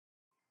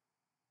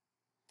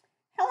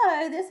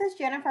Hello, this is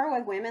Jennifer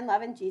with Women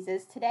Loving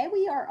Jesus. Today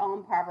we are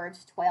on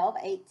Proverbs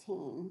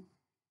 12:18.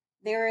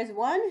 There is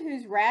one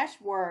whose rash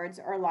words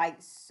are like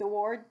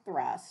sword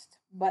thrust,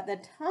 but the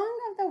tongue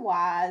of the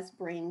wise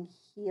bring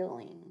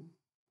healing.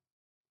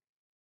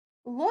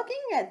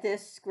 Looking at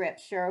this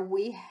scripture,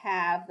 we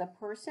have the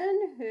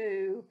person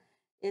who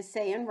is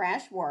saying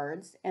rash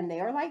words, and they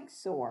are like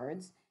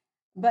swords,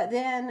 but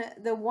then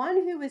the one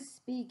who is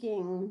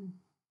speaking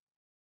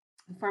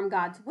from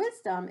God's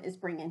wisdom is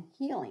bringing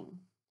healing.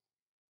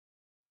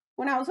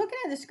 When I was looking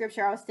at the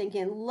scripture, I was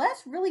thinking,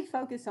 let's really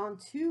focus on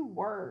two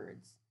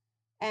words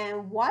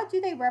and what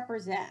do they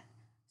represent?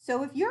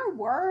 So, if your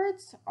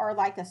words are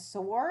like a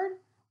sword,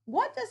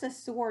 what does a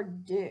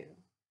sword do?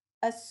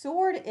 A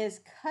sword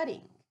is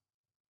cutting,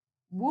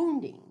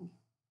 wounding,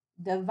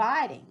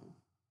 dividing,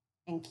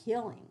 and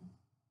killing.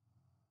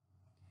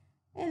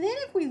 And then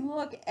if we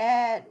look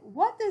at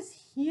what does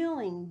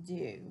healing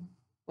do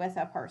with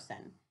a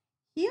person?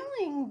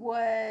 Healing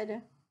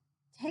would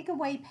take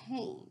away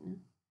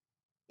pain.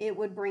 It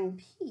would bring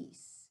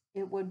peace.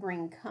 It would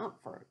bring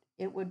comfort.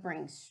 It would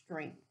bring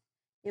strength.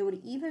 It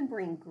would even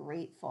bring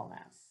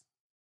gratefulness.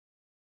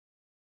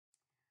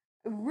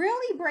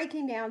 Really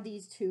breaking down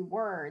these two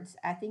words,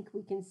 I think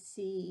we can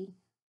see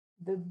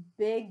the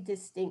big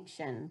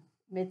distinction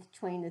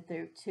between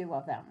the two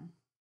of them.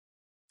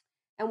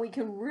 And we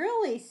can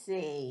really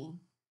see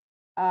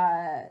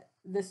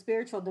the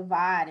spiritual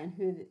divide and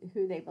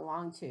who they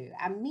belong to.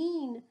 I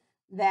mean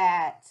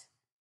that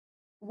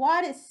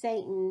what is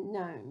Satan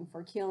known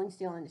for? Killing,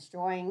 stealing,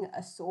 destroying.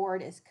 A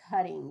sword is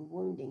cutting,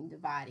 wounding,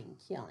 dividing,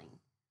 killing.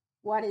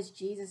 What is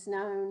Jesus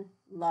known?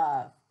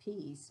 Love,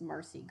 peace,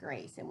 mercy,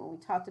 grace. And when we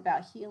talked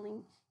about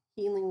healing,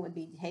 healing would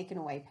be taking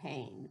away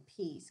pain,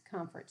 peace,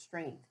 comfort,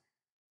 strength,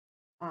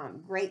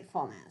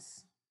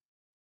 gratefulness.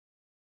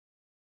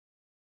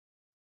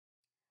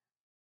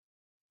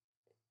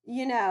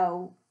 You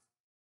know,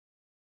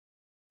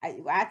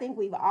 I think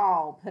we've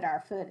all put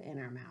our foot in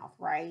our mouth,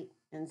 right?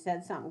 And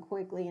said something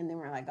quickly, and then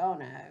we're like, oh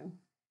no.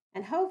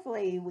 And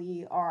hopefully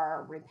we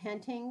are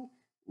repenting,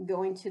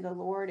 going to the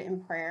Lord in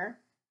prayer,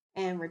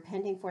 and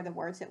repenting for the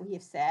words that we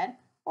have said.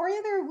 Or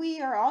either we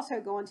are also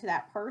going to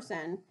that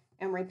person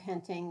and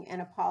repenting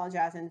and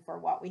apologizing for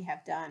what we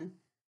have done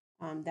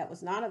that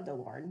was not of the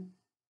Lord.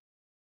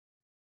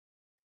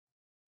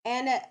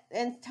 And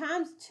at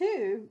times,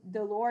 too,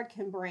 the Lord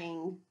can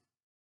bring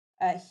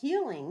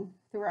healing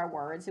through our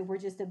words if we're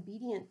just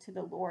obedient to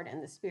the Lord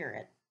and the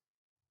Spirit.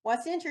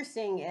 What's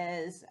interesting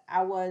is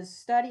I was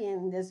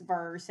studying this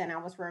verse and I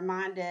was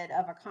reminded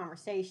of a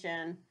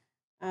conversation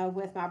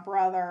with my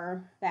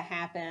brother that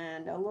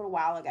happened a little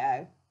while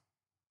ago.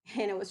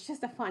 And it was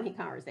just a funny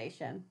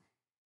conversation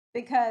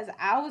because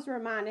I was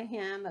reminding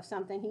him of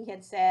something he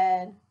had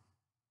said,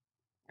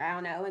 I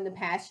don't know, in the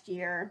past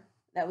year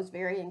that was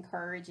very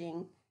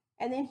encouraging.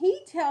 And then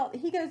he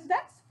goes,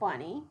 that's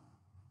funny.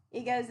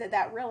 He goes,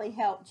 that really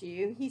helped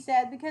you. He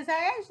said, because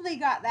I actually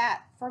got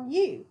that from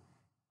you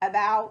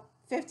about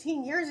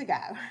 15 years ago.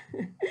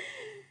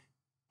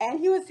 And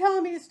he was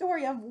telling me the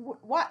story of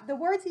what the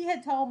words he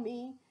had told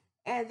me,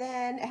 and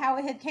then how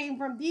it had came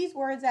from these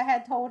words I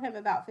had told him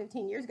about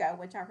 15 years ago,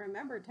 which I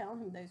remember telling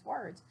him those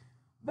words.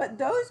 But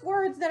those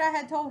words that I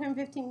had told him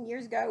 15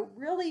 years ago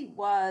really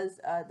was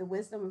the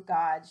wisdom of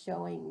God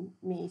showing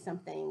me some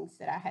things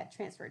that I had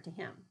transferred to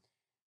him.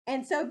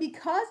 And so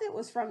because it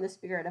was from the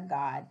Spirit of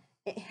God,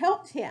 it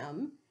helped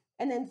him.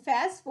 And then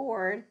fast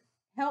forward,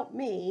 helped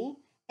me.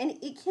 And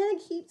it kind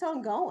of keeps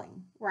on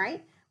going,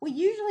 right? We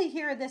usually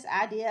hear this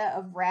idea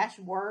of rash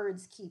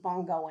words keep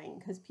on going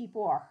because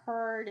people are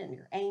hurt and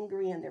they're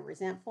angry and they're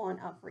resentful and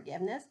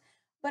unforgiveness.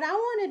 But I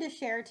wanted to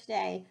share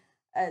today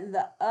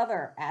the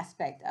other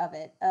aspect of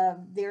it.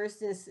 There's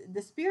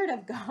the Spirit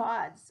of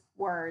God's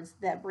words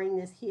that bring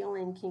this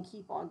healing can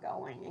keep on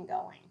going and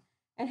going.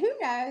 And who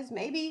knows,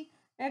 maybe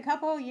in a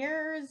couple of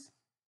years,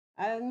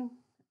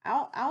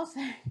 I'll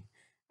say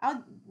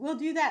we'll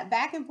do that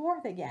back and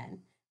forth again.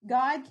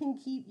 God can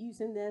keep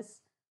using this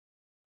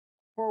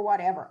for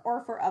whatever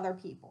or for other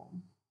people.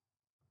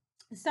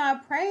 So I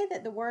pray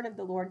that the word of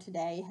the Lord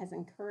today has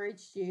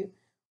encouraged you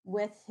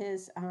with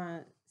his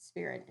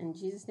Spirit. In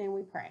Jesus' name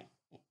we pray.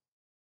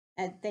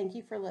 And thank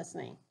you for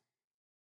listening.